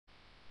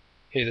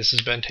Hey, this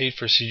is Ben Tate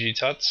for CG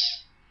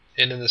Tuts,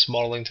 and in this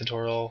modeling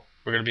tutorial,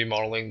 we're going to be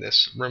modeling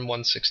this RIM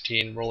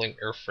 116 rolling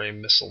airframe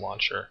missile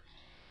launcher.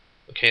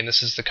 Okay, and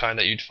this is the kind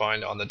that you'd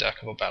find on the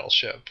deck of a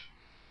battleship.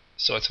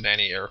 So it's an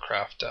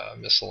anti-aircraft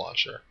missile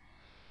launcher.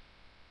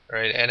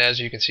 Alright, and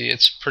as you can see,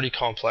 it's pretty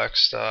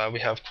complex.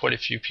 We have quite a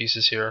few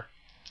pieces here.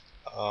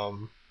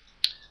 Some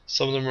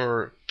of them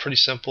are pretty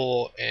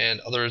simple, and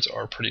others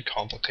are pretty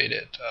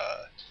complicated,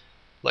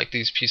 like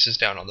these pieces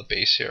down on the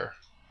base here.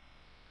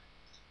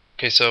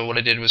 Okay, so what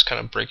I did was kind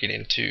of break it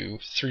into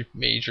three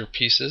major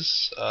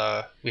pieces.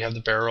 We have the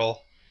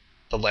barrel,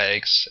 the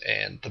legs,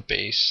 and the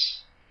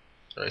base.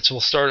 Alright, so we'll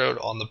start out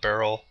on the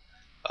barrel.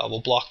 We'll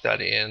block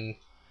that in,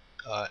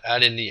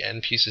 add in the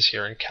end pieces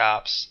here in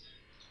caps.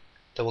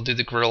 Then we'll do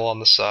the grill on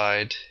the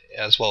side,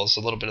 as well as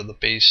a little bit of the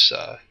base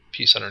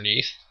piece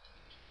underneath.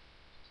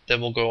 Then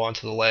we'll go on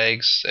to the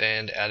legs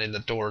and add in the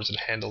doors and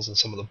handles and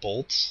some of the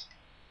bolts.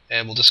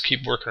 And we'll just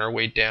keep working our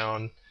way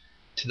down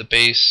to the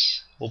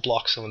base. We'll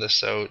block some of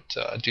this out,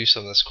 do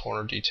some of this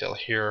corner detail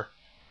here,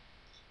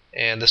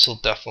 and this will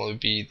definitely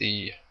be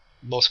the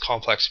most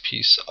complex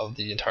piece of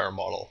the entire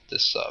model,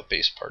 this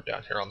base part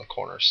down here on the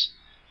corners.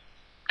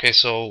 Okay,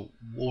 so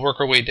we'll work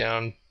our way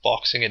down,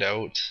 boxing it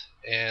out,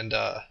 and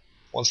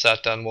once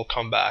that's done, we'll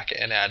come back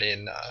and add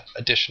in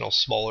additional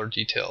smaller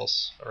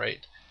details.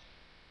 Alright,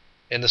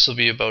 and this will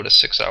be about a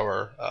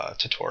 6-hour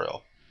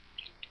tutorial.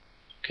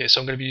 Okay, so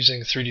I'm going to be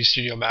using 3D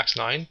Studio Max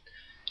 9.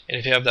 And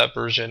if you have that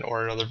version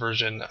or another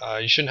version,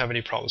 you shouldn't have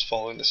any problems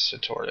following this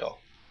tutorial.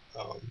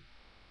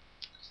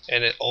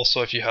 And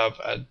also, if you have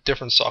a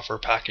different software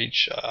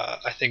package,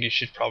 I think you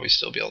should probably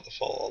still be able to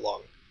follow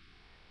along.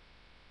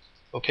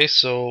 Okay,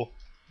 so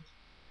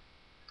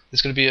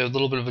it's going to be a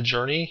little bit of a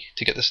journey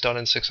to get this done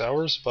in 6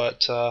 hours,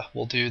 but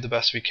we'll do the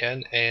best we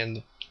can,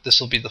 and this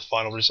will be the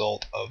final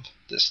result of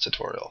this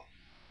tutorial.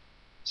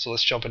 So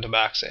let's jump into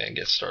Max and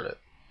get started.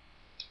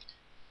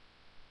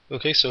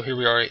 Okay, so here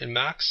we are in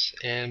Max,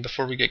 and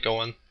before we get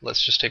going,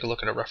 let's just take a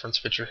look at a reference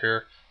picture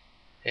here.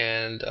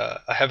 And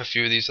I have a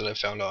few of these that I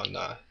found on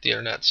the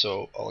internet,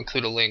 so I'll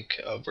include a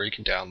link of where you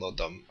can download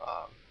them,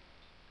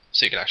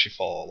 so you can actually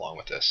follow along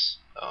with this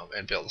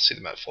and be able to see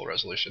them at full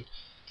resolution.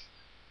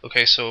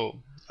 Okay, so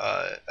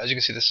as you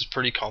can see, this is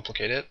pretty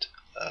complicated.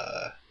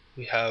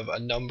 We have a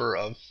number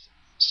of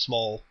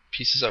small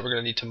pieces that we're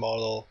going to need to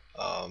model,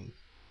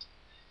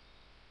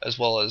 as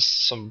well as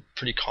some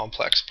pretty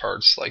complex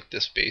parts like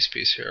this base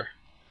piece here.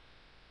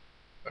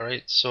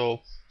 Alright, so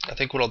I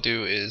think what I'll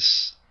do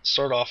is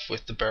start off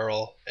with the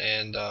barrel,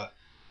 and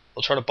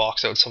we'll try to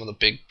box out some of the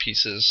big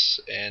pieces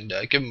and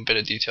give them a bit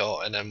of detail,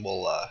 and then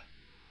we'll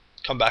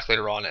come back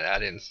later on and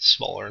add in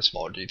smaller and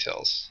smaller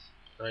details.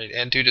 Alright,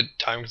 and due to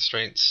time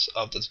constraints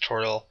of the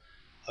tutorial,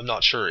 I'm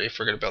not sure if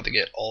we're going to be able to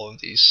get all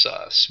of these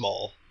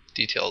small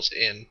details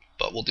in,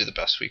 but we'll do the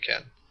best we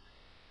can.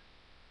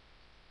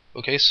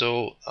 Okay,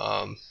 so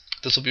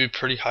this will be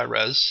pretty high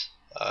res.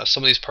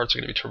 Some of these parts are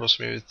going to be turbo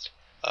smooth.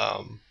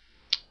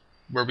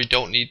 Where we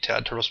don't need to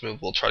add turbo smooth,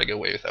 we'll try to get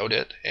away without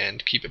it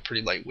and keep it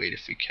pretty lightweight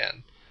if we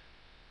can.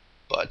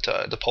 But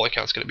the poly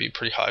count is going to be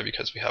pretty high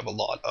because we have a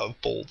lot of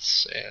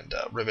bolts and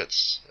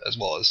rivets, as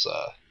well as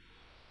a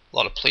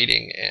lot of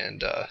plating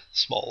and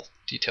small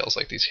details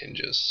like these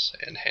hinges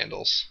and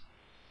handles.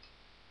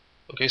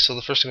 Okay, so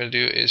the first thing I'm going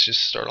to do is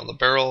just start on the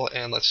barrel,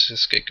 and let's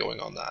just get going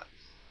on that.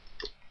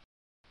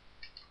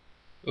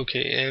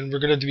 Okay, and we're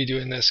going to be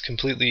doing this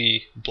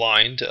completely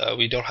blind.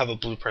 We don't have a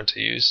blueprint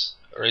to use.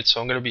 Alright, so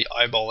I'm going to be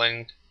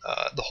eyeballing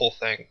the whole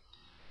thing.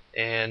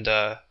 And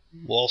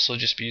we'll also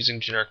just be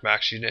using generic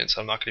max units.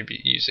 I'm not going to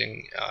be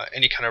using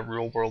any kind of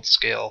real world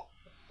scale.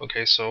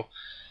 Okay, so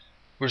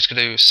we're just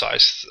going to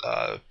size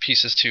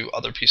pieces to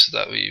other pieces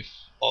that we've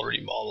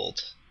already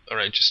modeled.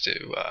 Alright, just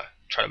to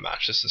try to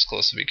match this as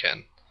close as we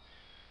can.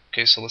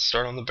 Okay, so let's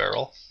start on the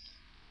barrel.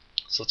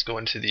 So let's go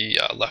into the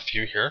left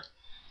view here.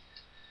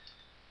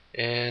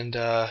 And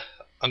I'm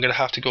going to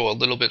have to go a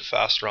little bit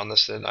faster on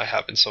this than I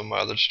have in some of my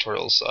other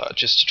tutorials,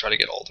 just to try to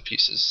get all the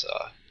pieces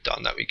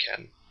done that we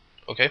can.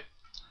 Okay,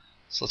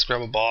 so let's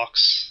grab a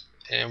box,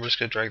 and we're just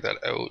going to drag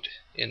that out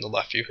in the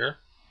left view here.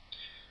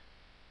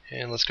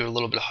 And let's give it a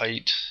little bit of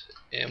height,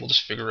 and we'll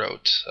just figure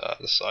out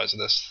the size of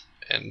this.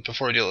 And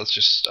before I do, let's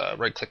just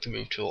right click the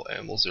move tool,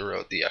 and we'll zero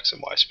out the X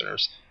and Y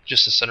spinners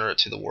just to center it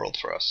to the world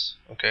for us.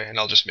 Okay, and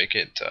I'll just make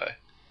it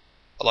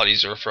a lot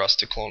easier for us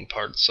to clone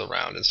parts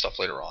around and stuff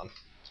later on.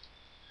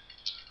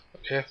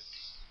 Okay,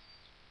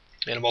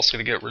 and I'm also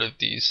going to get rid of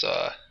these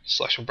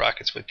selection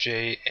brackets with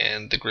J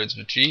and the grids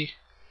with G,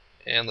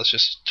 and let's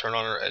just turn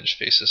on our edge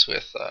faces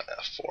with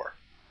F4.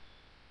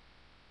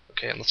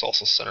 Okay, and let's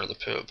also center the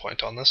pivot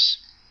point on this.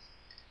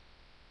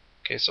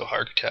 Okay, so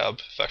hierarchy tab,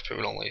 effect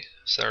pivot only,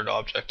 centered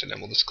object, and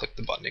then we'll just click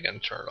the button again to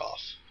turn it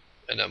off.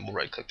 And then we'll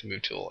right click the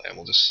move tool, and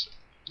we'll just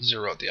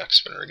zero out the X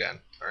spinner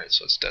again. Alright,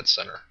 so it's dead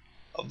center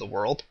of the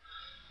world.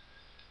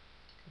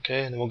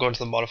 Okay, and then we'll go into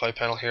the modify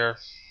panel here.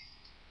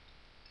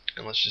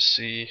 And let's just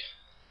see.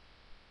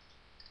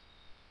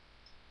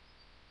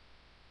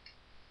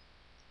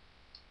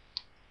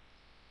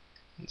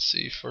 Let's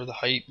see, for the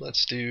height,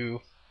 let's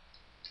do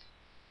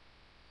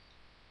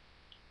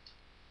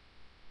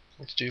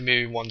Let's do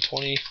maybe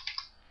 120.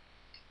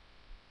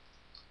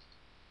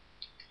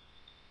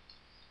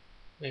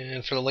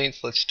 And for the length,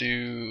 let's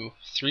do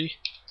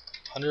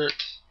 300.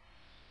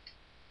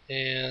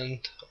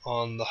 And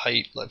on the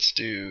height, let's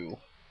do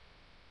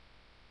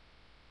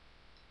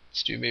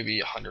maybe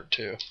 100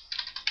 too.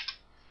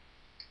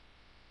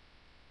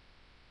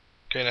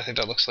 Okay, and I think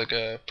that looks like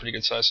a pretty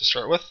good size to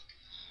start with.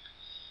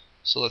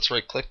 So let's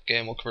right click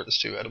and we'll convert this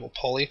to editable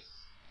poly.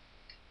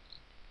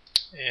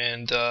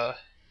 And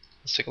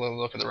let's take a little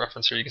look at the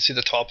reference here. You can see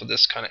the top of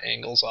this kind of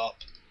angles up.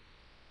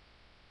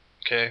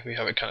 Okay, we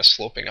have it kind of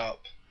sloping up.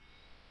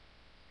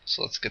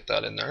 So let's get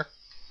that in there.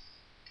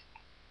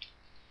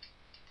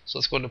 So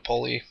let's go into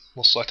poly,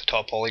 we'll select the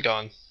top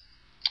polygon,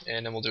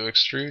 and then we'll do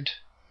extrude,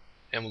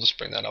 and we'll just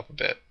bring that up a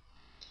bit.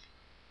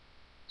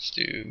 Let's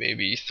do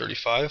maybe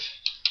 35,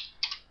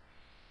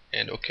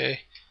 and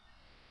OK.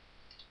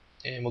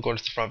 And we'll go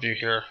into the front view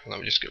here, and let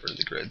me just get rid of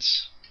the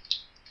grids.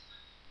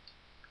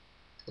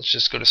 Let's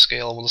just go to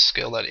scale, and we'll just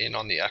scale that in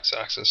on the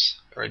x-axis,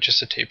 alright, just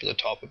to taper the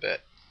top a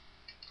bit.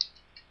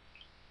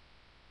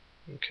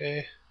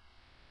 Okay.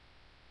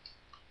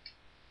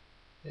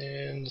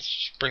 And let's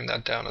just bring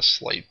that down a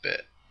slight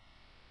bit.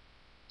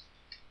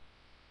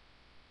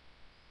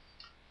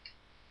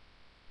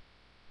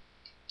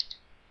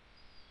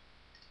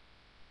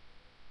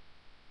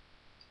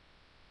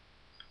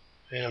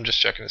 And I'm just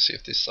checking to see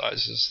if this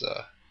size is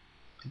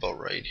about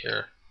right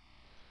here.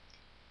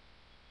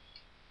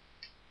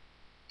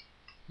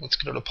 Let's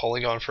go to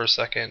polygon for a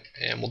second,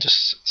 and we'll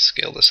just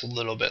scale this a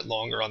little bit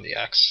longer on the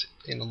X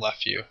in the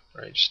left view,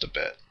 right, just a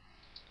bit.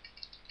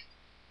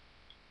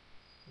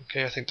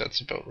 Okay, I think that's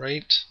about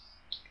right.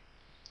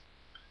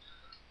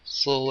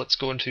 So let's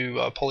go into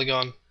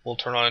polygon, we'll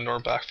turn on ignore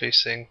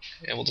backfacing,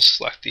 and we'll just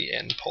select the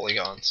end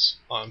polygons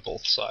on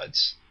both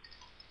sides.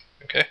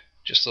 Okay,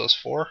 just those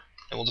four,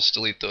 and we'll just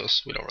delete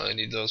those, we don't really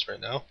need those right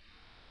now.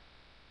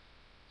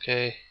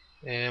 Okay,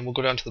 and we'll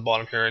go down to the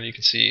bottom here, and you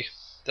can see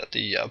that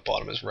the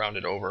bottom is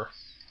rounded over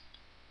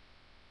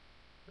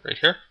right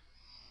here.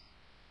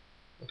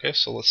 Okay,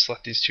 so let's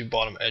select these two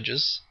bottom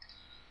edges.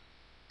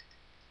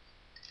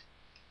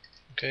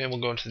 Okay, and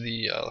we'll go into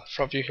the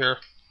front view here,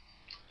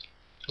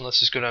 and let's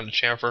just go down to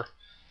chamfer,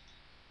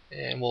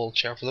 and we'll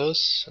chamfer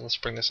those, and let's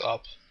bring this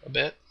up a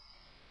bit,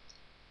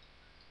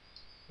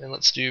 and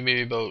let's do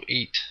maybe about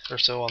 8 or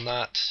so on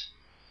that,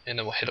 and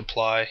then we'll hit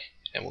apply,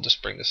 and we'll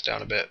just bring this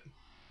down a bit.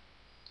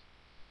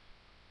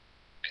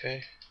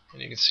 Okay,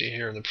 and you can see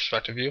here in the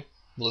perspective view,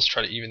 we'll just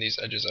try to even these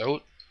edges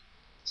out.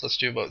 So let's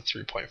do about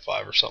 3.5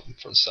 or something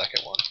for the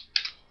second one.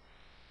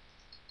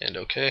 And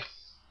OK.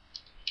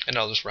 And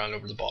I'll just round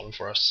over the bottom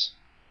for us.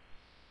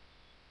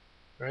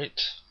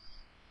 Right.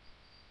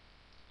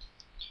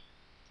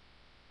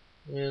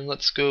 And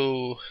let's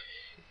go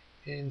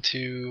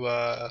into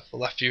the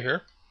left view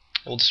here.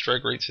 We'll just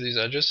drag right through these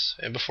edges.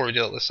 And before we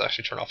do that, let's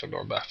actually turn off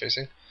ignore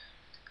backfacing.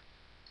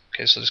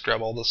 Okay, so just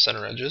grab all the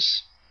center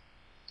edges.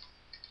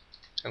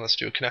 And let's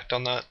do a connect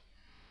on that.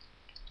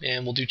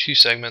 And we'll do 2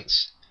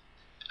 segments.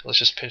 Let's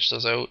just pinch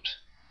those out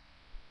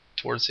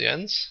towards the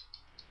ends.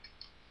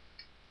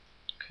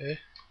 Okay.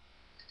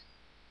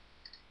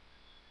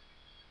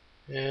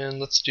 And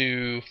let's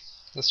do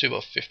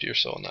about 50 or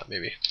so on that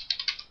maybe.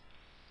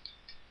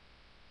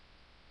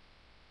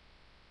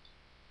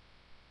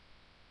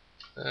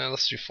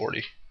 Let's do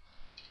 40.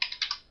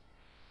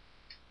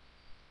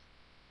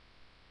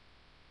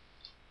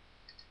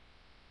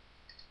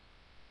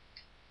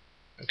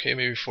 Okay,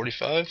 maybe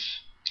 45.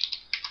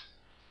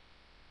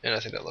 And I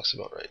think that looks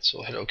about right, so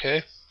we'll hit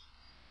OK.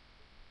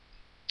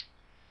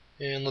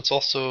 And let's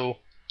also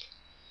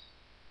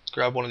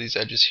grab one of these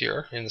edges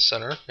here in the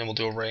center, and we'll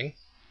do a ring.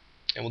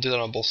 And we'll do that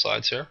on both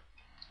sides here.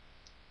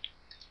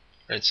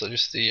 Right, so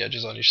just the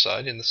edges on each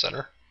side in the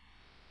center.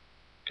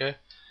 Okay.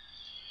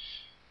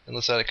 And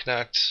let's add a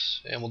connect,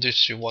 and we'll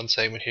just do 1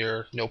 segment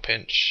here, no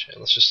pinch, and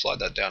let's just slide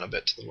that down a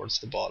bit towards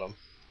the bottom.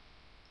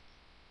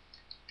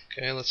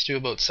 Okay, let's do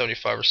about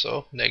 75 or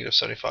so, negative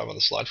 75 on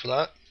the slide for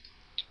that,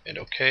 and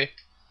OK.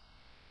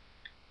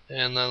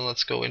 And then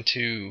let's go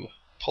into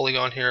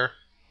polygon here,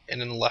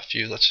 and in the left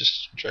view, let's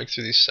just drag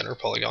through these center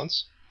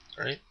polygons.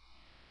 Alright.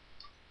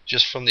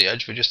 Just from the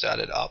edge, we just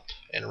added up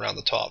and around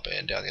the top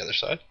and down the other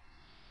side.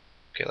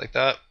 Okay, like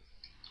that.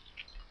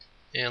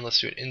 And let's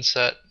do an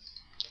inset,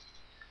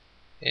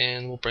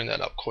 and we'll bring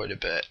that up quite a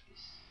bit.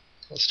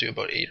 Let's do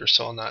about 8 or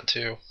so on that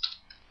too.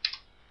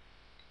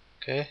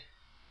 Okay.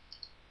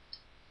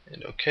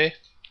 And OK.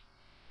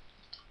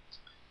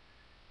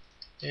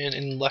 And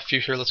in left view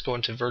here, let's go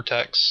into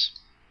vertex.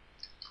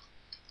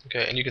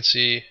 Okay, and you can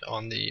see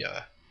on the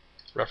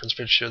reference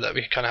picture here that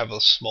we kind of have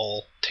a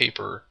small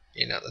taper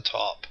in at the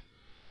top.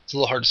 It's a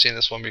little hard to see in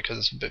this one because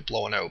it's a bit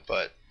blown out,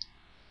 but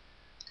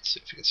let's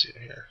see if you can see it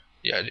here.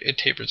 Yeah, it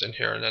tapers in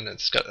here, and then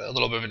it's got a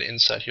little bit of an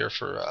inset here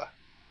for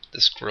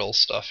this grill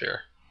stuff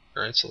here.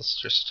 Alright, so let's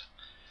just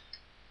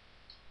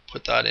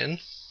put that in.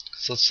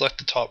 So let's select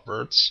the top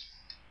verts,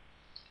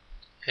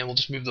 and we'll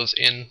just move those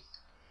in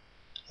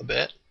a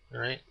bit.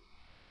 Alright.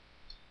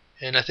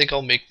 And I think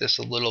I'll make this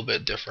a little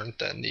bit different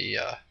than the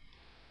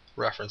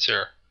reference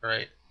here,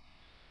 right?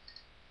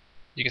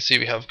 You can see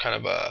we have kind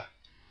of a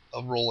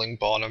rolling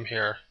bottom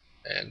here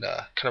and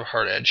kind of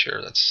hard edge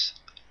here that's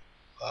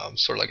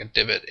sort of like a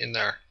divot in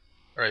there.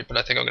 Alright, but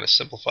I think I'm going to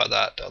simplify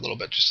that a little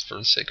bit just for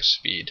the sake of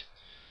speed.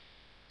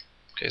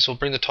 Okay, so we'll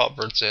bring the top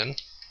verts in.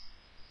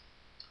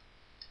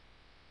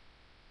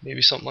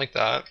 Maybe something like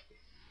that.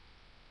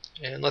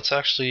 And let's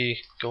actually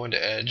go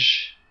into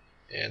edge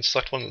and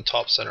select one of the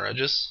top center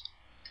edges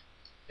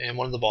and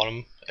one of the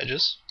bottom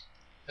edges.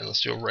 And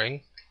let's do a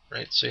ring,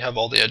 right? So you have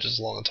all the edges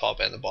along the top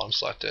and the bottom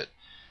selected.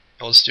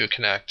 And let's do a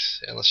connect,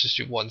 and let's just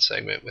do one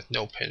segment with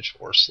no pinch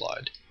or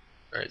slide.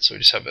 Alright, so we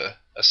just have a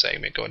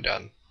segment going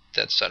down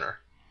dead center.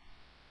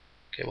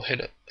 Okay, we'll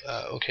hit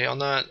OK on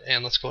that,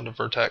 and let's go into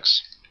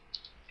vertex.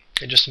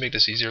 And just to make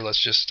this easier, let's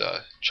just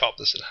chop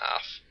this in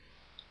half.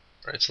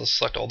 Alright, so let's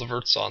select all the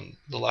verts on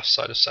the left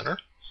side of center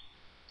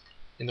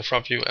in the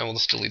front view, and we'll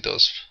just delete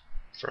those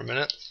for a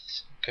minute.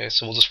 Okay,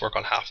 so we'll just work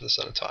on half of this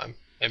at a time.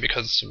 And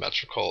because it's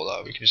symmetrical,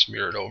 we can just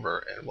mirror it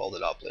over and weld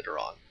it up later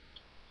on.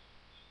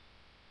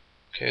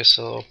 Okay,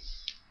 so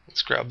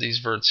let's grab these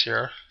verts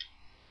here,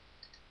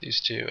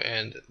 these two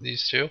and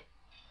these two.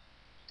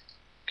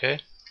 Okay,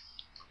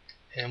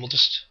 and we'll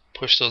just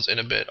push those in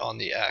a bit on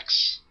the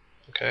X.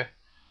 Okay,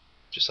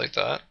 just like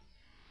that.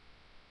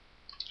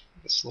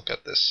 Let's look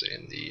at this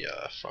in the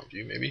front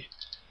view maybe.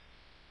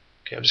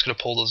 Okay, I'm just going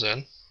to pull those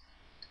in.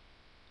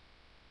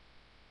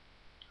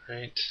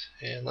 Right,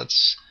 and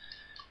let's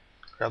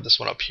grab this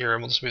one up here,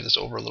 and we'll just move this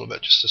over a little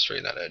bit just to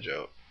straighten that edge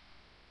out.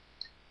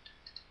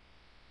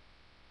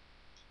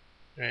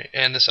 Right,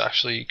 and this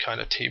actually kind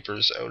of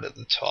tapers out at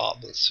the top.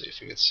 Let's see if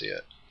we can see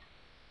it.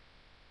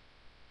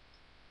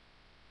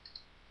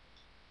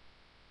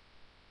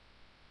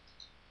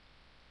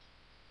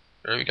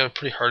 Alright, we got a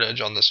pretty hard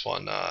edge on this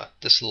one.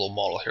 This little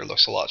model here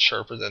looks a lot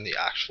sharper than the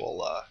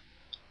actual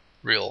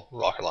real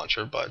rocket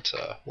launcher, but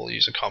we'll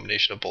use a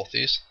combination of both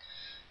these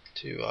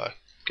to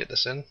get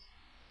this in.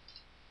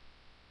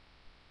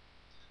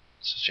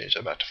 Let's just change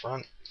that back to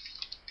front.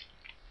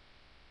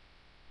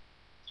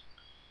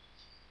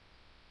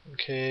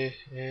 Okay,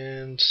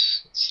 and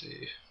let's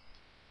see.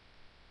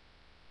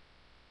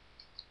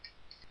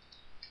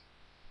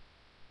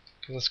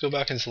 Okay, let's go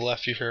back into the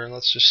left view here, and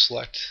let's just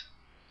select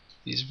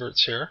these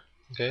verts here.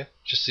 Okay,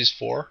 just these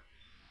four.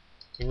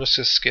 And we're just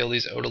going to scale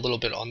these out a little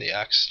bit on the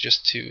X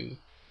just to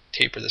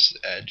taper this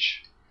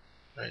edge.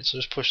 Alright, so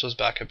just push those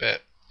back a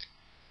bit.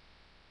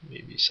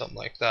 Maybe something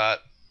like that.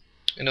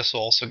 And this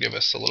will also give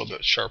us a little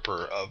bit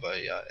sharper of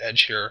a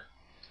edge here,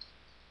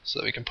 so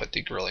that we can put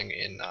the grilling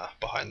in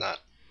behind that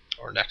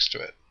or next to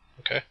it.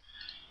 Okay,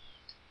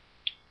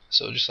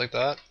 so just like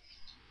that.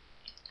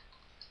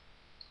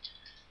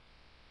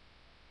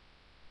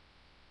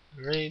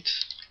 Alright,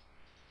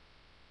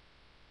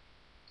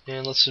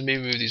 and let's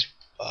maybe move these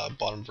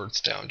bottom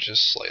verts down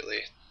just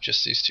slightly,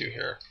 just these two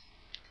here,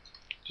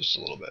 just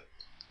a little bit.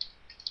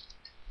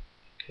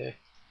 Okay.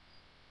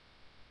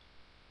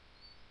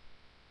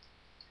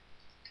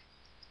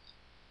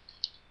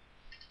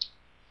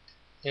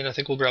 And I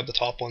think we'll grab the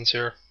top ones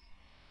here,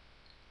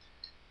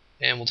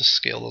 and we'll just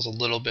scale those a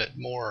little bit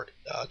more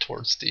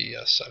towards the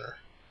center.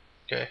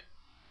 Okay,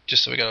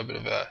 just so we got a bit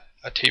of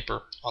a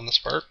taper on this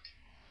part.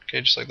 Okay,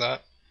 just like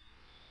that.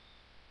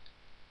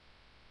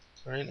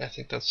 Alright, I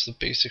think that's the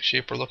basic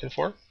shape we're looking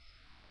for.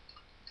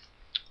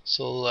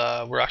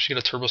 So we're actually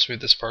going to turbo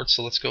smooth this part,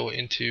 so let's go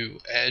into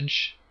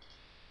edge,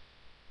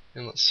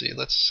 and let's see,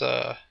 let's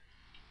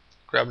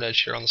grab an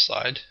edge here on the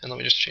side, and let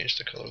me just change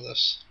the color of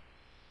this.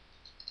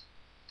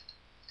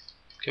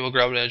 Okay, we'll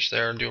grab an edge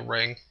there and do a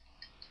ring.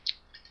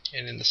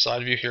 And in the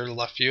side view here, the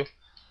left view,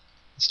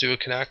 let's do a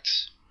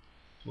connect.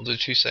 We'll do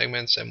two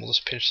segments, and we'll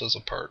just pinch those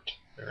apart.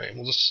 Alright,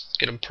 we'll just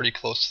get them pretty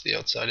close to the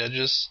outside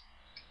edges.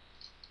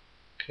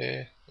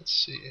 Okay, let's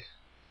see.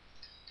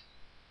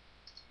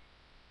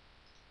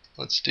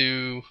 Let's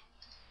do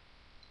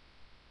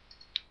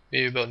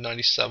maybe about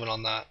 97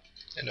 on that,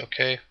 and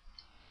okay.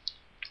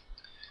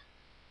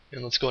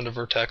 And let's go into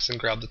vertex and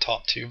grab the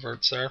top two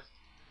verts there.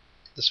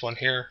 This one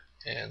here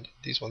and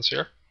these ones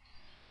here.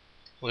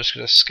 We're just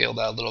going to scale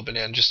that a little bit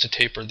in just to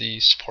taper the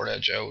support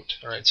edge out.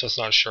 Alright, so it's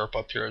not as sharp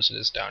up here as it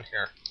is down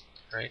here.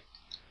 Right?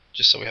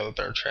 Just so we have a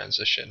better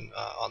transition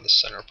on the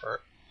center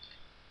part.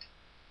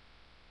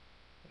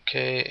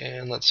 Okay,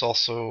 and let's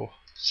also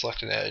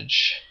select an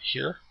edge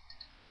here.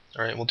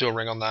 Alright, we'll do a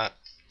ring on that,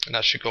 and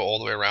that should go all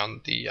the way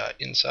around the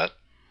inset.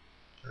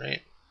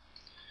 Alright.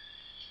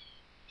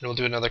 And we'll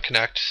do another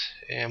connect,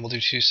 and we'll do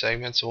two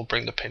segments, and we'll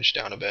bring the pinch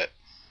down a bit.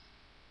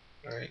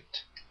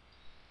 Alright.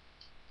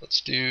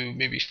 Let's do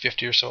maybe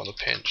 50 or so on the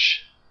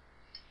pinch.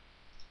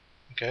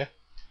 Okay.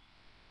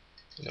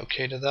 And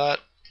okay to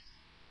that.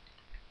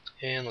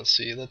 And let's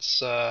see,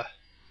 let's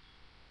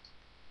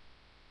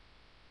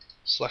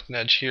select an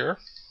edge here.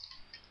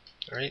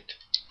 Alright.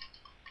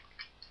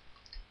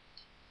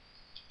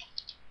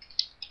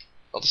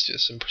 I'll just do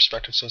this in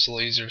perspective so it's a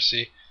little easier to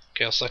see.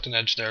 Okay, I'll select an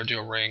edge there, do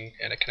a ring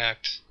and a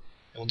connect.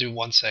 And we'll do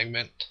one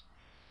segment.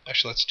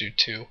 Actually, let's do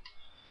two.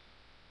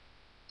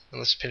 And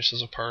let's pinch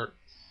those apart.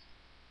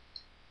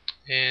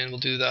 and we'll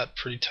do that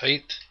pretty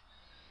tight.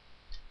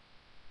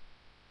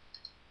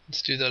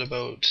 Let's do that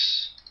about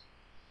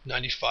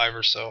 95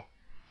 or so,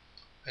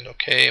 and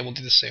OK, and we'll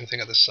do the same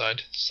thing at this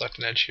side. Select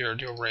an edge here,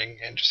 do a ring,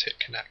 and just hit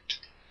connect.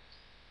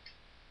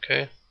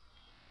 Okay,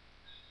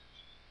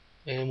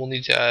 and we'll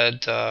need to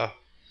add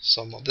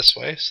some this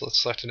way, so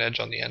let's select an edge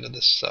on the end of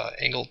this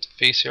angled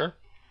face here,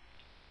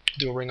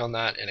 do a ring on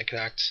that and a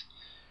connect,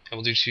 and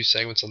we'll do 2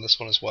 segments on this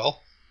one as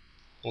well.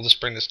 We'll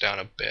just bring this down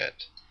a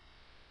bit.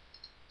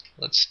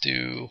 Let's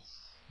do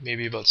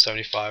maybe about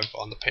 75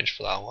 on the pinch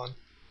for that one,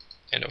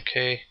 and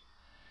OK.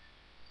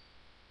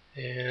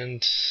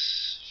 And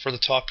for the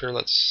top here,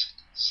 let's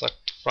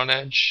select the front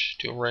edge,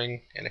 do a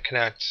ring and a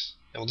connect,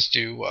 and we'll just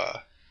do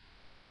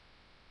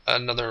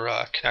another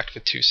connect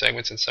with 2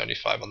 segments and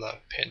 75 on the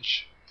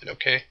pinch, and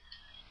OK.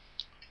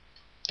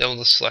 Then we'll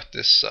just select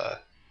this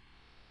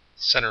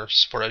center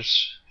support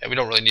edge, and we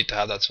don't really need to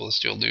have that, so let's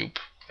do a loop,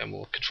 and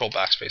we'll control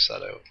backspace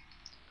that out,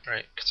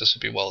 right? Because this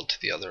would be welded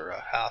to the other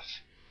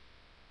half.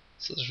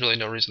 So there's really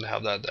no reason to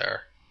have that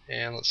there.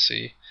 And let's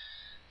see,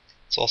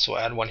 let's also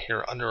add one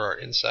here under our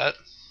inset.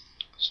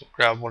 So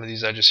grab one of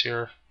these edges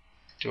here,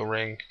 do a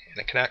ring and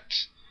a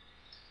connect.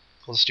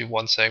 We'll just do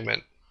 1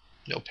 segment,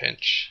 no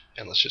pinch,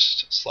 and let's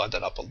just slide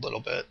that up a little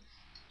bit.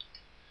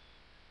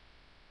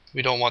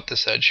 We don't want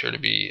this edge here to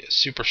be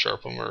super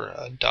sharp when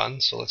we're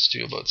done, so let's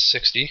do about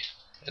 60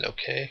 and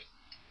OK.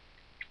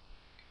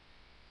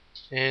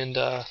 And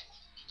I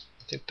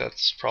think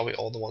that's probably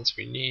all the ones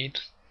we need.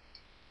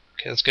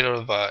 Okay, let's get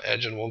out of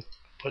edge and we'll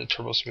put a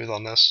turbo smooth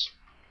on this.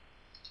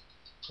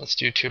 Let's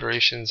do 2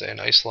 iterations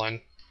and ice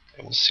line,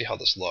 and we'll see how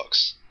this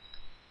looks.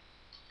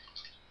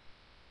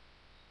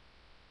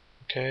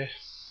 Okay.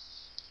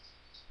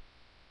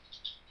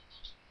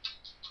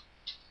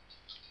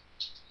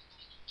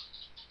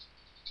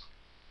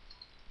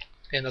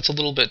 And that's a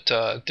little bit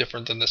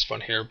different than this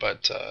one here,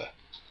 but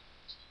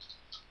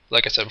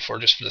like I said before,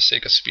 just for the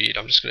sake of speed,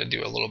 I'm just going to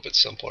do a little bit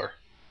simpler.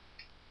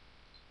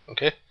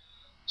 Okay,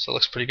 so it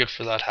looks pretty good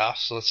for that half,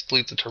 so let's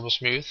delete the turbo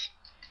smooth.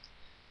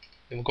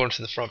 And we'll go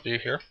into the front view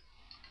here,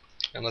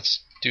 and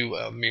let's do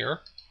a mirror.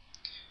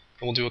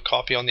 And we'll do a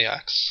copy on the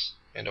X,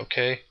 and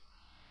OK.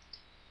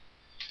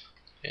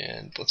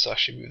 And let's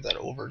actually move that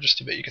over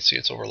just a bit. You can see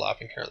it's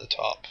overlapping here at the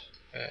top,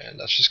 and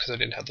that's just because I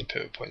didn't have the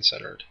pivot point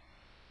centered.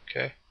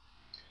 Okay.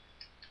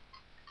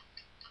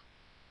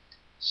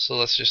 So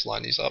let's just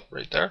line these up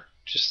right there,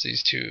 just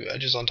these 2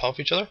 edges on top of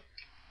each other.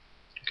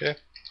 Okay.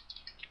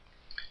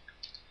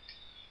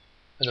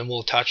 And then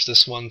we'll attach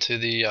this one to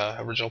the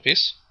original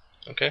piece.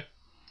 Okay.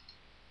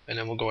 And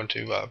then we'll go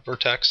into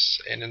vertex,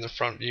 and in the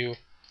front view,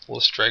 we'll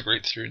just drag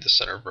right through the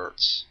center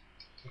verts.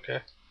 Okay.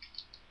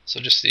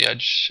 So just the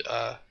edge,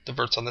 the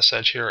verts on this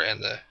edge here,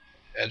 and the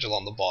edge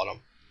along the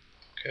bottom.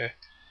 Okay.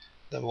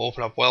 Then we'll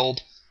open up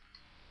weld,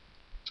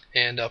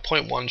 and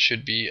 0.1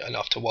 should be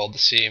enough to weld the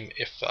seam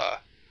if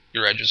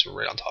your edges are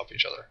right on top of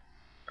each other.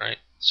 Alright,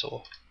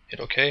 so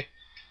hit OK.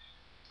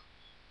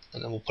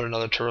 And then we'll put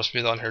another turbo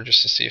smooth on here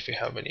just to see if we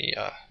have any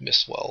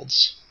missed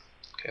welds.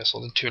 Okay, so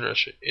we'll do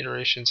 2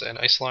 iterations and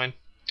ice line.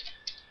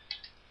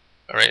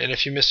 Alright, and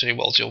if you missed any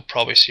welds, you'll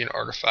probably see an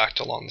artifact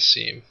along the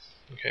seam.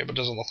 Okay, but it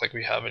doesn't look like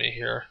we have any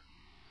here,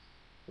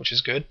 which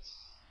is good.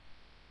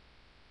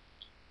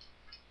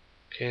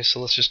 Okay,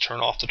 so let's just turn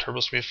off the turbo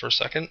smooth for a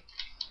second.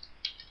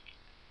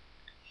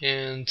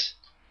 And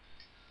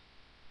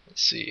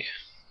let's see.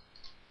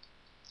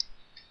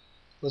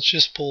 Let's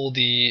just pull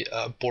the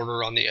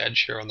border on the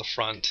edge here on the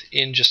front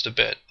in just a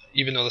bit,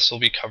 even though this will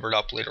be covered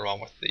up later on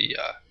with the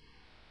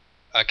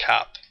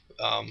cap.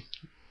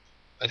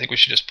 I think we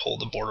should just pull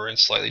the border in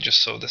slightly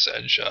just so this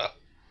edge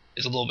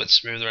is a little bit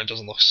smoother and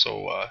doesn't look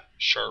so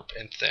sharp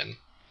and thin.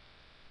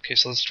 Okay,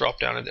 so let's drop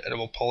down into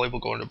editable poly.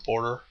 We'll go into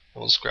border, and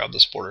we'll just grab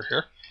this border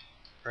here,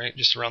 right,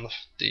 just around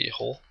the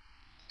hole.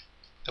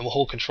 And we'll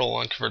hold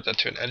control and convert that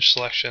to an edge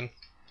selection.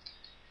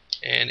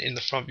 And in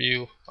the front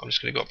view, I'm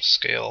just going to go up to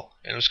scale,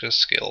 and I'm just going to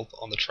scale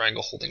on the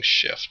triangle holding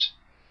shift.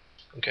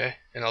 Okay,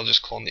 and I'll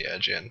just clone the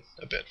edge in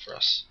a bit for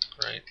us,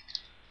 right?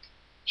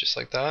 Just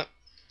like that.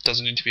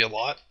 Doesn't need to be a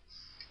lot.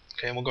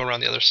 Okay, and we'll go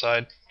around the other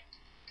side,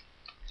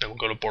 and we'll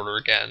go to border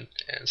again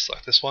and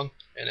select this one,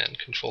 and then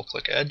control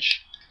click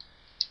edge.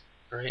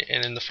 Right,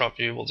 and in the front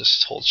view, we'll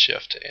just hold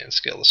shift and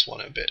scale this one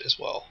a bit as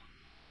well.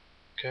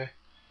 Okay,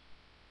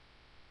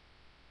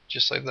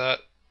 just like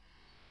that.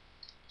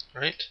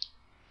 Right.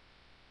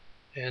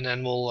 And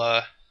then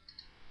we'll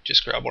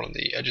just grab one of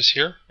the edges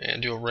here and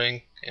do a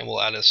ring, and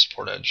we'll add a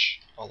support edge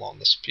along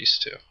this piece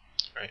too.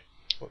 Right.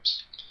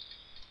 Whoops.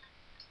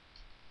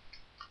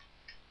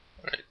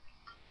 Alright.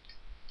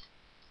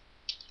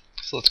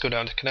 So let's go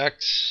down to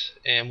connect,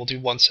 and we'll do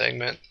 1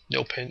 segment,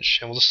 no pinch,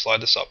 and we'll just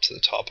slide this up to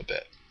the top a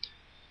bit.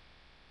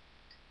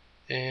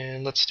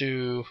 And let's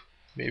do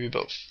maybe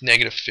about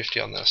 -50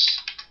 on this.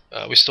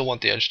 We still want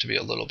the edge to be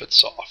a little bit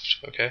soft,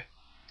 okay?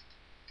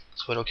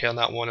 So hit OK on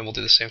that one, and we'll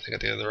do the same thing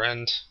at the other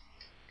end.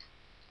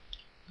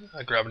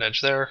 Grab an edge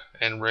there,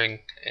 and ring,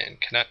 and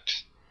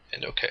connect,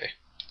 and OK.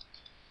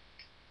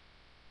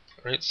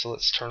 Alright, so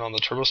let's turn on the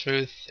turbo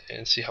smooth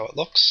and see how it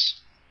looks.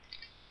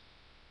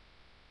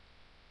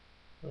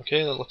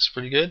 Okay, that looks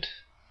pretty good.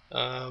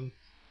 Um,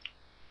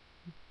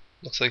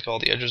 Looks like all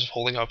the edges are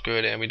holding up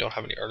good and we don't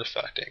have any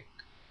artifacting.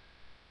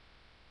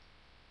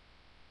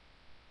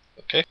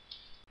 Okay.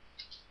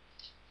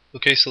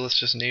 Okay, so let's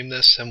just name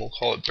this and we'll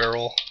call it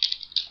barrel.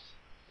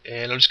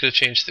 And I'm just going to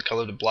change the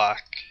color to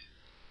black.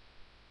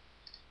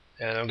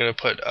 And I'm going to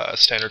put a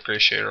standard gray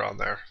shader on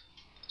there.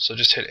 So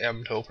just hit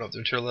M to open up the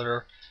material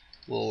editor.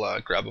 We'll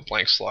grab a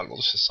blank slot and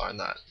we'll just assign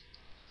that.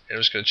 And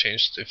I'm just going to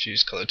change the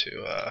diffuse color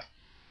to a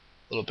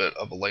little bit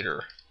of a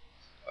lighter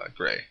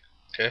gray.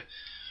 Okay.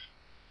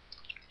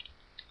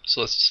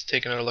 So let's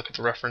take another look at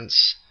the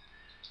reference.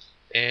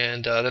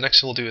 And the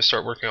next thing we'll do is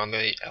start working on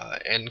the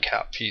end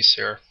cap piece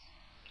here.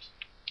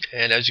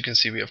 And as you can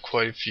see, we have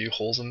quite a few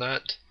holes in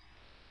that.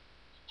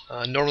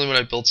 Normally when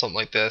I build something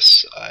like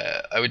this,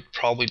 I would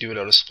probably do it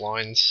out of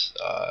splines,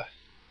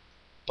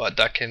 but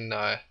that can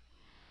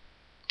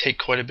take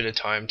quite a bit of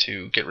time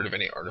to get rid of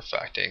any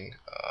artifacting.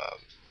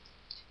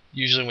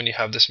 Usually when you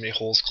have this many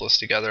holes close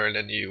together and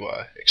then you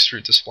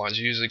extrude the splines,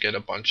 you usually get a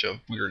bunch of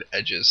weird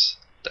edges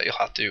that you'll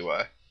have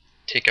to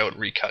take out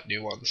and recut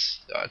new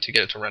ones to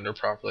get it to render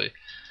properly.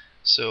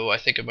 So I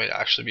think it might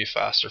actually be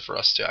faster for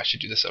us to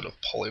actually do this out of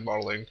poly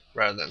modeling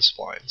rather than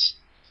splines.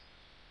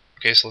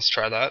 Okay, so let's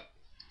try that.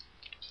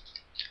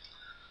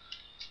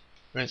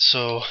 Right,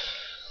 so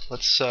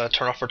let's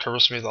turn off our turbo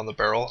smooth on the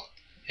barrel,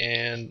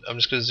 and I'm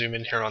just going to zoom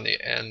in here on the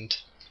end,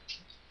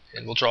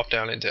 and we'll drop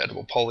down into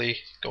editable poly,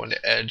 go into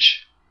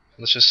edge,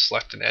 and let's just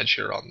select an edge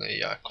here on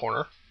the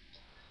corner.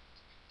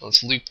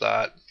 Let's loop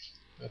that.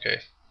 Okay,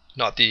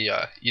 not the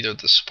either of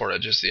the support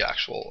edges, the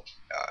actual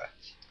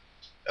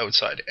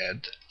outside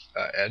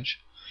edge.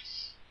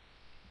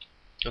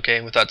 Okay,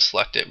 and with that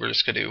selected, we're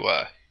just going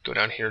to go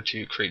down here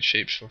to create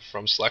shapes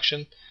from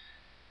selection.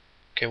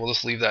 Okay, we'll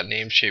just leave that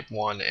name shape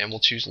 1 and we'll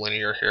choose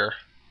linear here.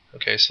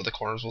 Okay, so the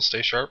corners will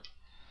stay sharp.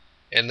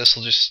 And this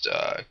will just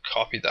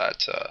copy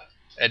that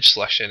edge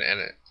selection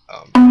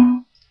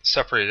and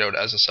separate it out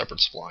as a separate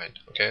spline.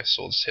 Okay,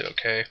 so we'll just hit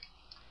OK,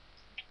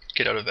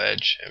 get out of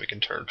edge, and we can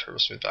turn turbo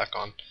smooth back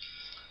on.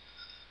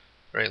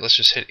 Right, let's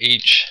just hit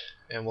H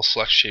and we'll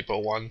select shape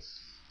 01,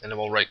 and then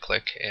we'll right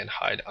click and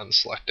hide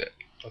unselect it.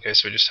 Okay,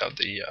 so we just have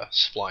the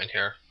spline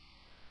here.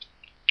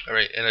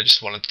 Alright, and I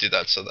just wanted to do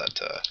that so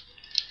that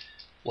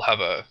we'll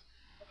have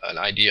an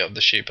idea of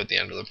the shape at the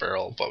end of the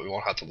barrel, but we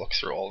won't have to look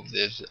through all of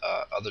the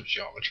other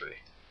geometry.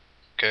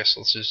 Okay, so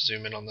let's just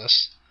zoom in on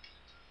this.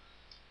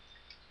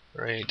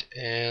 Right,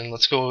 and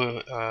let's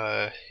go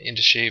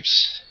into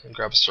shapes and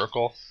grab a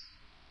circle.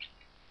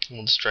 And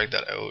we'll just drag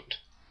that out.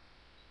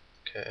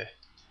 Okay,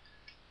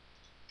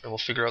 and we'll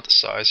figure out the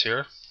size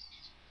here.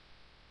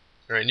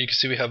 Alright, and you can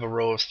see we have a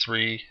row of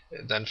 3,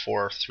 then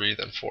 4, 3,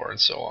 then 4, and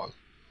so on.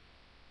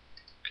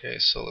 Okay,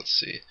 so let's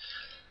see.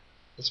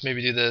 Let's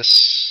maybe do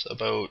this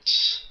about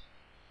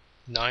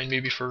 9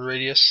 maybe for a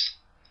radius.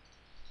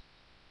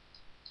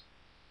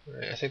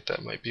 Right, I think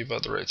that might be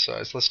about the right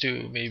size. Let's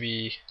do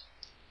maybe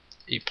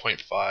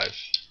 8.5.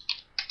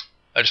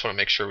 I just want to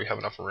make sure we have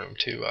enough room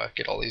to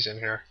get all these in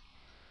here.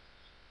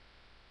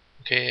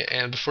 Okay,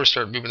 and before we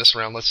start moving this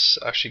around, let's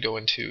actually go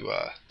into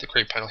the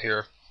create panel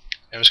here.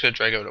 And I'm just going to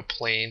drag out a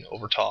plane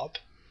over top.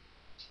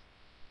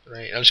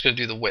 Right, and I'm just going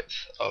to do the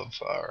width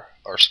of our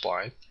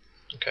spline.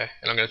 Okay,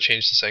 and I'm going to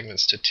change the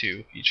segments to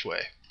 2 each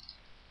way.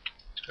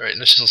 Alright,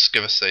 and this will just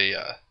give us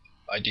a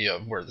idea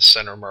of where the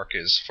center mark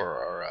is for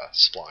our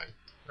spline.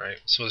 Right,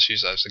 so let's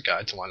use that as a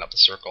guide to line up the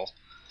circle.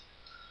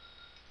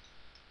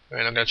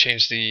 Alright, I'm going to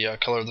change the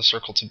color of the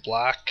circle to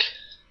black,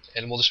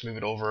 and we'll just move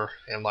it over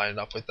and line it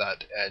up with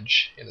that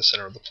edge in the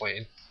center of the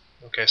plane.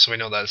 Okay, so we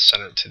know that it's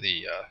centered to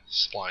the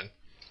spline.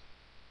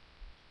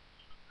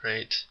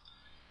 Right,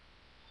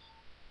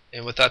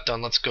 and with that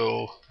done, let's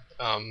go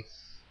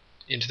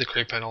into the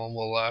create panel, and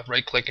we'll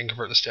right click and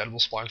convert this to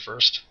editable spline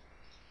first.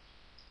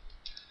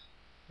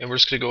 And we're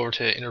just going to go over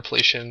to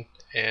interpolation,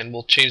 and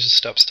we'll change the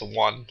steps to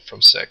 1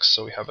 from 6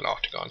 so we have an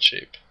octagon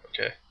shape.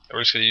 Okay, and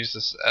we're just going to use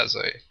this as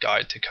a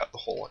guide to cut the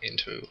hole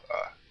into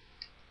a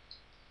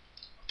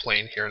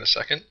plane here in a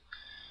second.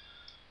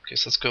 Okay,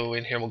 so let's go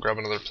in here and we'll grab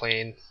another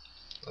plane.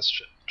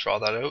 Let's draw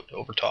that out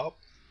over top.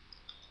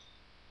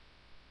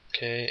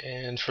 Okay,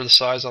 and for the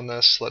size on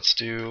this, let's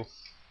do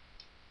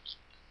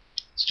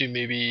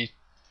maybe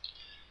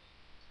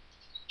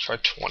try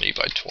 20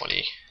 by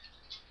 20.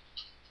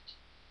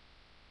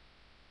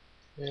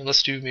 And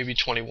let's do maybe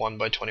 21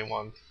 by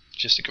 21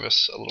 just to give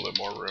us a little bit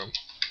more room.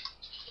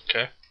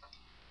 Okay,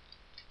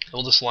 and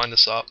we'll just line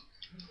this up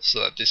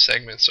so that the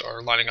segments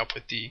are lining up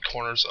with the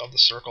corners of the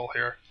circle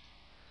here.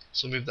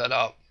 So move that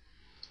up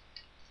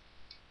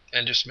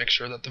and just make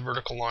sure that the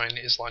vertical line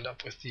is lined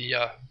up with the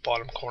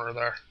bottom corner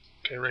there.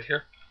 Okay, right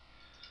here.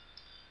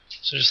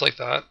 So just like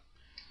that.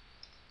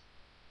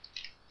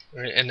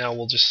 All right, and now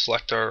we'll just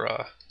select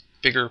our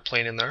bigger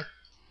plane in there,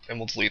 and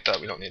we'll delete that.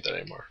 We don't need that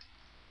anymore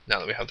now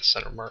that we have the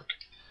center mark.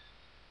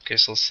 Okay,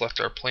 so let's select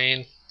our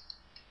plane,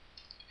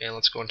 and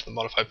let's go into the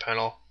modify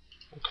panel.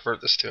 We'll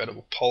convert this to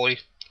editable poly.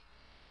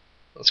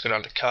 Let's go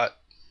down to cut,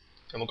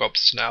 and we'll go up to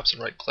snaps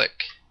and right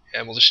click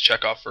and we'll just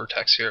check off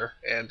vertex here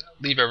and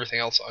leave everything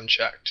else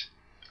unchecked.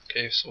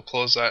 Okay, so we'll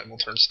close that and we'll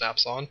turn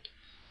snaps on.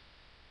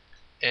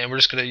 And we're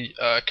just going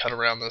to cut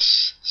around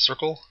this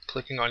circle,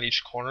 clicking on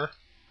each corner.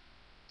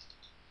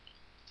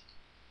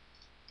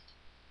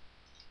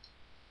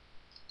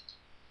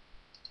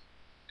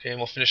 Okay, and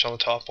we'll finish on the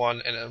top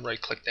one and then right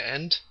click to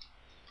end.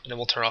 And then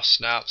we'll turn off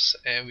snaps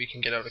and we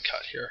can get out a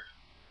cut here.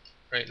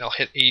 Right, and I'll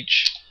hit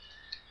H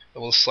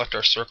and we'll select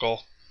our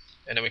circle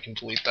and then we can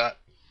delete that.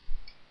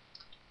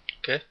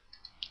 Okay.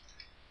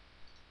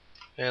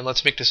 And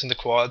let's make this into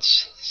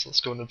quads. So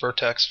let's go into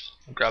vertex,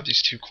 we'll grab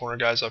these two corner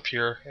guys up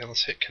here and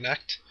let's hit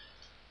connect.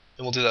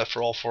 And we'll do that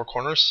for all four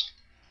corners.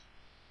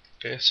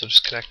 Okay, so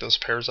just connect those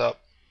pairs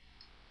up.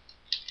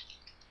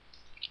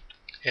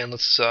 And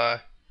let's go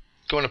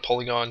into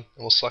polygon and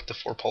we'll select the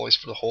 4 polys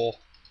for the whole.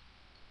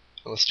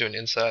 And let's do an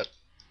inset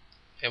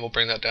and we'll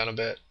bring that down a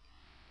bit.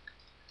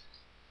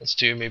 Let's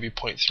do maybe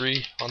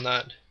 0.3 on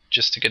that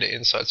just to get it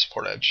inside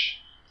support edge.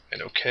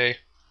 And OK.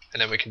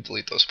 And then we can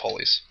delete those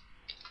polys.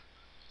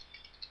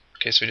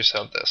 Okay, so we just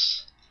have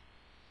this.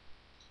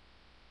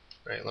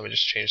 Right, let me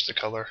just change the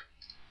color.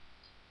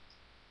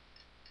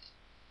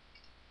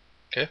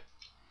 Okay.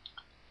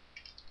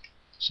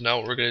 So now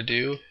what we're going to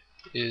do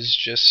is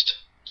just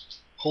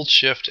hold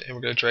shift and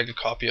we're going to drag a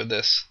copy of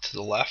this to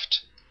the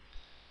left.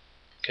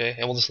 Okay,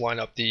 and we'll just line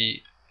up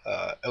the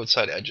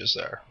outside edges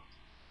there.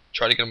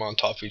 Try to get them on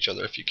top of each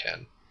other if you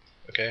can.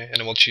 Okay, and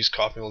then we'll choose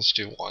copy, we'll just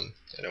do 1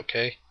 and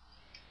OK.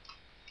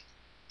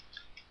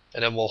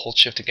 And then we'll hold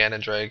shift again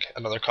and drag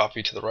another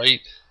copy to the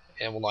right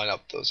and we'll line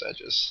up those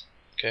edges.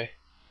 Okay,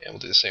 and we'll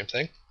do the same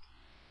thing.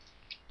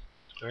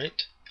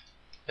 Alright,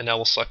 and now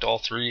we'll select all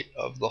 3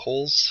 of the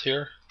holes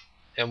here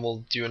and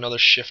we'll do another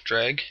shift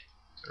drag.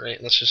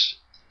 Alright, let's just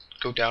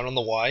go down on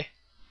the Y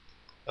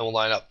and we'll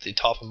line up the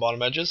top and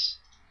bottom edges.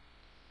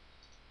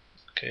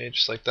 Okay,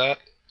 just like that.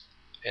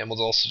 And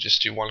we'll also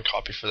just do 1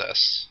 copy for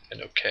this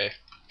and OK.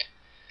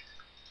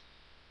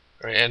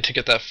 Alright, and to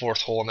get that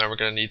 4th hole in there we're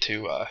going to need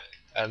to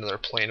add another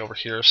plane over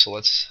here, so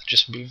let's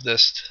just move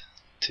this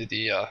to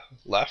the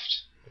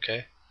left.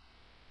 Okay,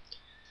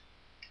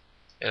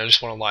 and I just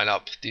want to line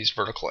up these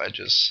vertical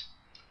edges.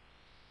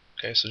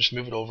 Okay, so just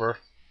move it over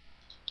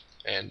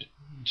and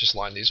just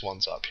line these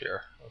ones up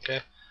here. Okay,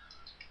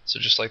 so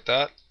just like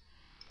that.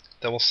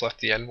 Then we'll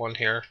select the end one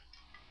here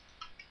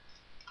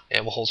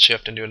and we'll hold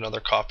shift and do another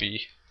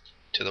copy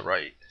to the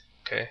right.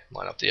 Okay,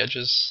 line up the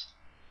edges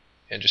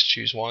and just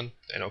choose 1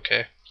 and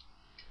OK.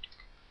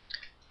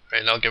 Right,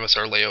 and that'll give us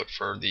our layout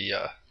for the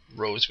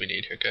rows we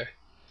need. Okay.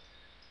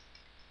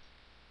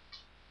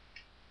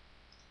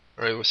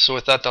 Alright, so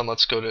with that done,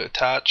 let's go to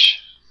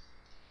attach,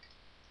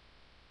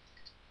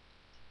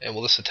 and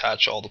we'll just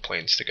attach all the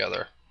planes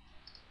together.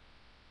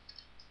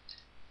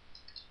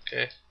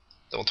 Okay.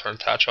 Then we'll turn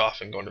attach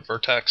off and go into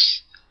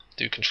vertex,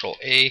 do Control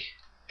A,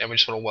 and we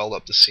just want to weld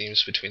up the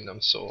seams between them.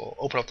 So we'll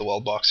open up the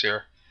weld box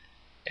here,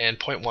 and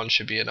 0.1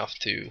 should be enough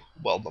to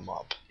weld them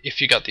up.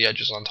 If you got the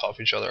edges on top of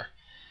each other.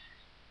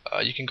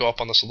 You can go up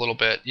on this a little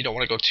bit. You don't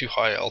want to go too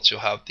high, else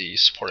you'll have the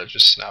support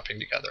edges snapping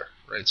together.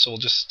 Right, so we'll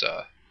just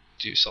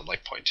do something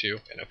like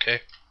 0.2 and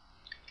OK.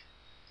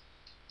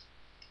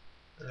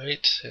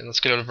 Alright, and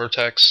let's get out of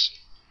vertex.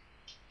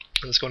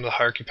 Let's go into the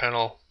hierarchy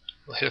panel.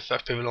 We'll hit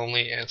effect pivot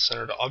only and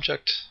center to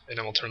object, and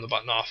then we'll turn the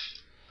button off.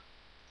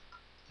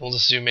 We'll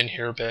just zoom in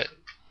here a bit,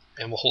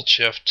 and we'll hold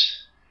shift,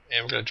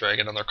 and we're going to drag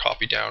another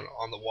copy down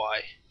on the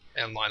Y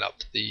and line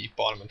up the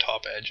bottom and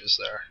top edges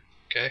there.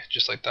 Okay,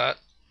 just like that.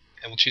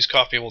 And we'll choose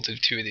copy, we'll do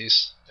 2 of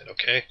these, and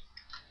OK.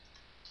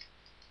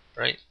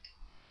 Right?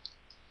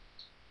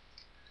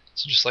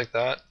 So just like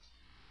that.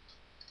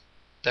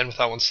 Then with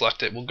that one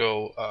selected, we'll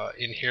go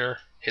in here,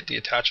 hit the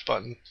attach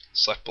button,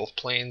 select both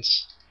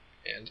planes,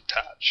 and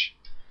attach.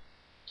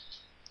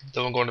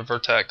 Then we'll go into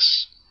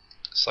vertex,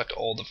 select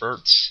all the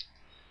verts,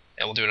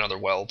 and we'll do another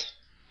weld.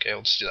 Okay,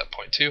 we'll just do that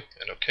 0.2,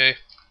 and OK.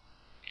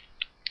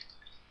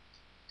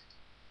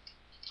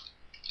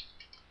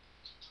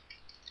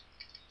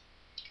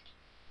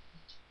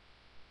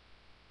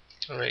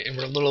 Alright, and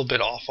we're a little bit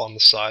off on the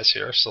size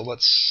here, so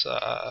let's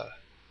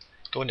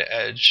go into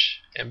edge,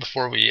 and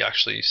before we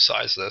actually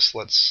size this,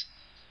 let's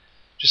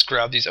just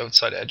grab these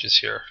outside edges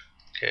here.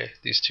 Okay,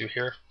 these 2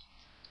 here,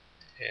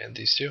 and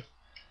these 2.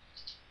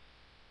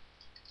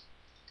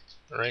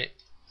 Alright,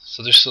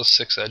 so there's still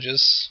 6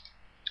 edges,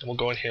 and we'll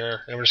go in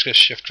here, and we're just going to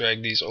shift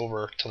drag these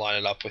over to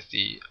line it up with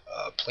the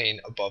plane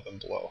above and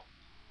below.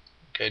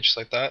 Okay, just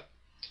like that.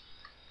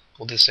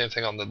 We'll do the same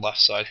thing on the left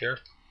side here.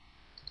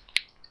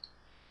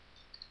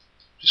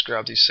 Just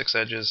grab these 6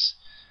 edges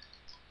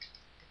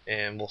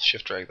and we'll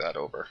shift drag that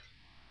over.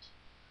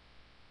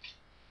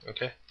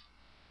 Okay,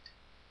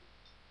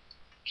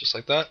 just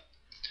like that.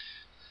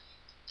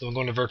 Then we'll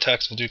go into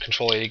vertex, we'll do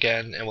Control A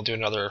again, and we'll do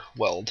another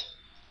weld,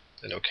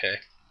 and OK.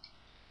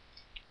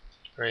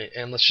 Alright,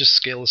 and let's just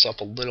scale this up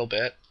a little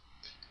bit.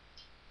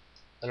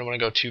 I don't want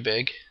to go too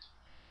big.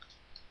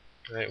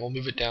 Alright, we'll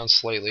move it down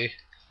slightly.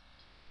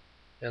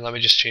 And let me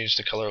just change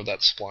the color of that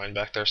spline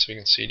back there so we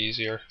can see it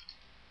easier.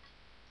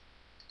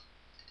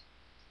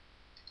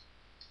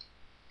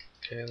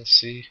 Okay, let's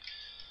see.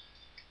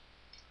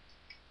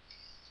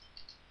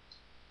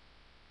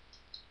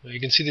 You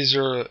can see these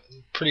are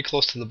pretty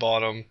close to the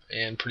bottom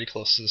and pretty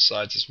close to the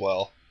sides as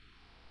well.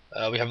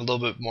 We have a little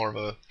bit more of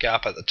a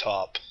gap at the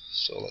top,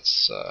 so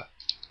let's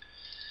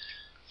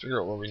figure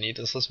out where we need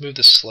this. Let's move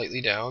this slightly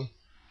down.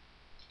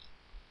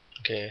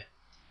 Okay,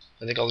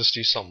 I think I'll just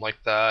do something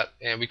like that,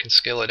 and we can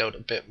scale it out a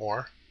bit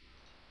more.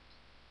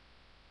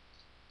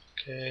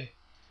 Okay,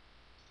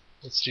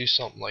 let's do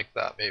something like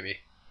that maybe.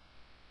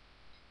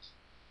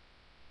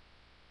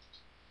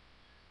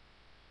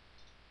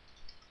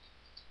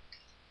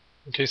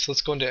 Okay, so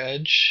let's go into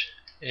edge,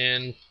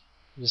 and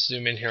let's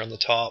zoom in here on the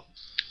top.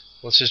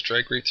 Let's just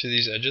drag right through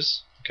these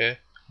edges. Okay,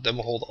 then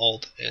we'll hold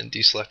Alt and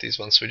deselect these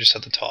ones, so we just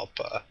have the top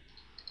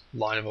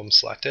line of them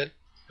selected,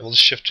 and we'll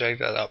just shift drag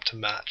that up to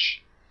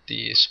match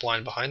the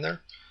spline behind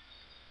there.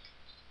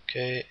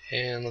 Okay,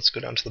 and let's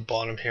go down to the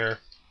bottom here,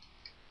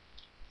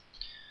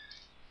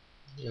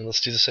 and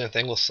let's do the same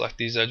thing. We'll select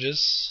these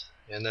edges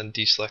and then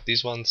deselect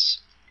these ones,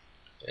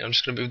 and I'm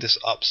just going to move this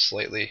up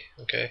slightly,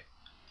 okay,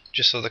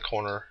 just so the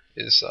corner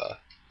is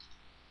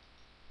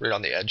right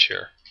on the edge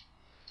here.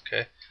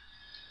 Okay,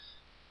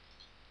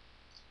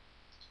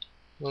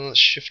 well, let's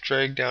shift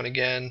drag down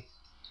again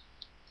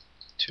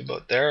to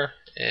about there,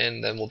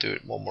 and then we'll do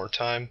it one more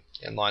time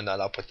and line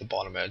that up with the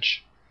bottom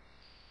edge.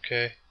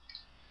 Okay,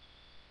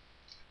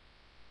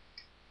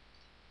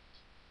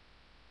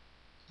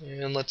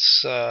 and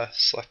let's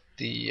select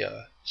the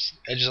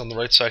edges on the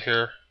right side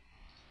here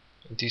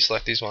and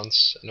deselect these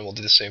ones, and then we'll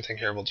do the same thing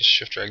here. We'll just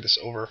shift drag this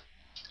over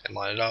and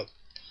line it up,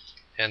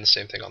 and the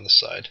same thing on this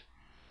side.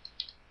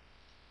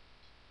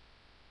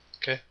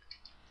 Okay,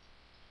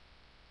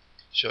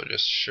 so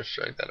just shift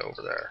drag that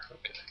over there.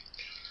 Okay,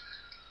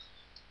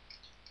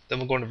 then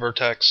we'll go into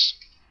vertex,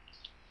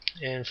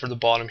 and for the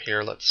bottom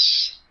here,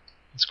 let's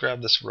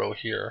grab this row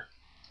here.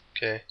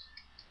 Okay,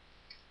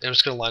 and I'm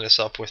just going to line this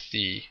up with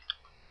the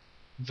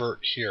vert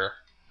here,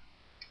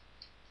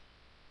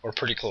 or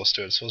pretty close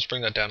to it. So let's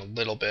bring that down a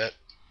little bit.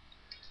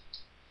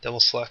 Then we'll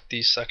select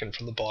the second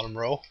from the bottom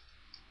row.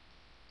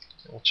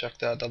 And we'll check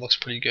that. That looks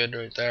pretty good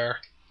right there.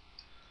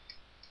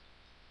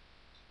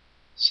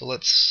 So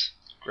let's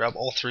grab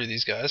all three of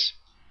these guys.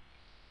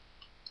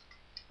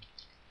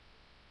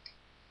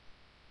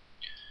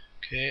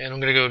 Okay, and I'm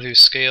going to go to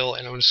scale,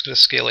 and I'm just going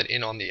to scale it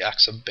in on the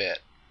X a bit.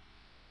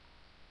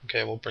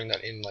 Okay, we'll bring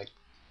that in like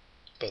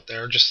about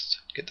there.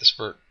 Just get this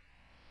vert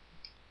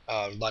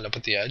lined up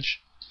with the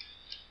edge.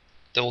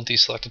 Then we'll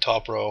deselect the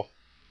top row,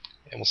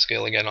 and we'll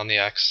scale again on the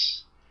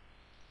X.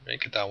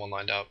 Right, get that one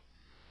lined up.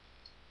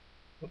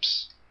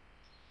 Oops.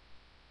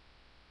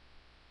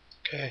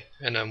 Okay,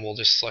 and then we'll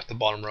just select the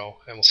bottom row,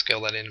 and we'll scale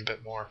that in a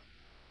bit more.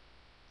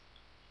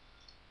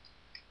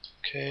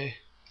 Okay,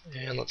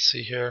 and let's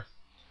see here.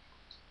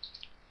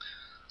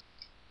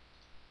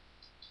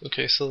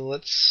 Okay, so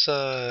let's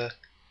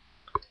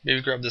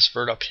maybe grab this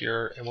vert up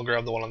here, and we'll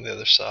grab the one on the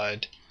other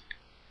side,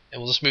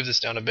 and we'll just move this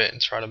down a bit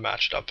and try to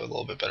match it up a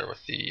little bit better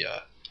with the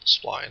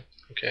spline.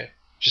 Okay,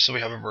 just so we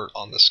have a vert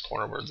on this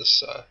corner where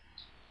this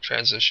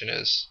transition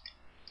is.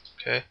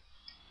 Okay,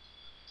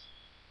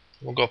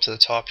 we'll go up to the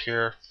top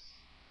here,